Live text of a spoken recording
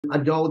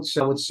Adults,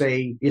 I would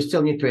say you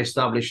still need to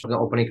establish the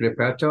opening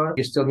repertoire.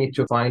 You still need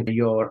to find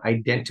your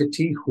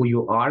identity, who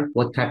you are,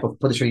 what type of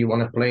position you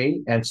want to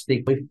play, and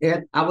stick with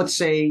it. I would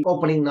say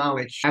opening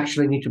knowledge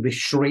actually need to be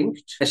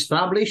shrinked,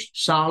 established,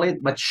 solid,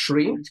 but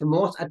shrinked.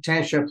 Most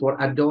attention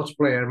for adult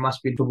player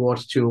must be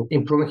towards to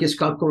improving his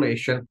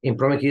calculation,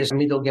 improving his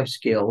middle game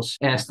skills,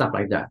 and stuff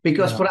like that.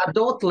 Because for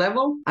adult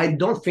level, I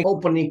don't think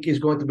opening is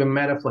going to be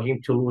matter for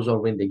him to lose or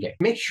win the game.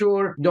 Make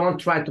sure don't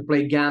try to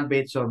play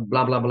gambits or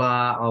blah, blah,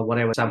 blah, or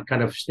whatever, some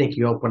kind of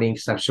sneaky opening,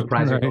 some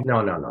surprising. Right.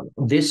 No.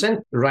 Decent,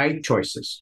 right choices.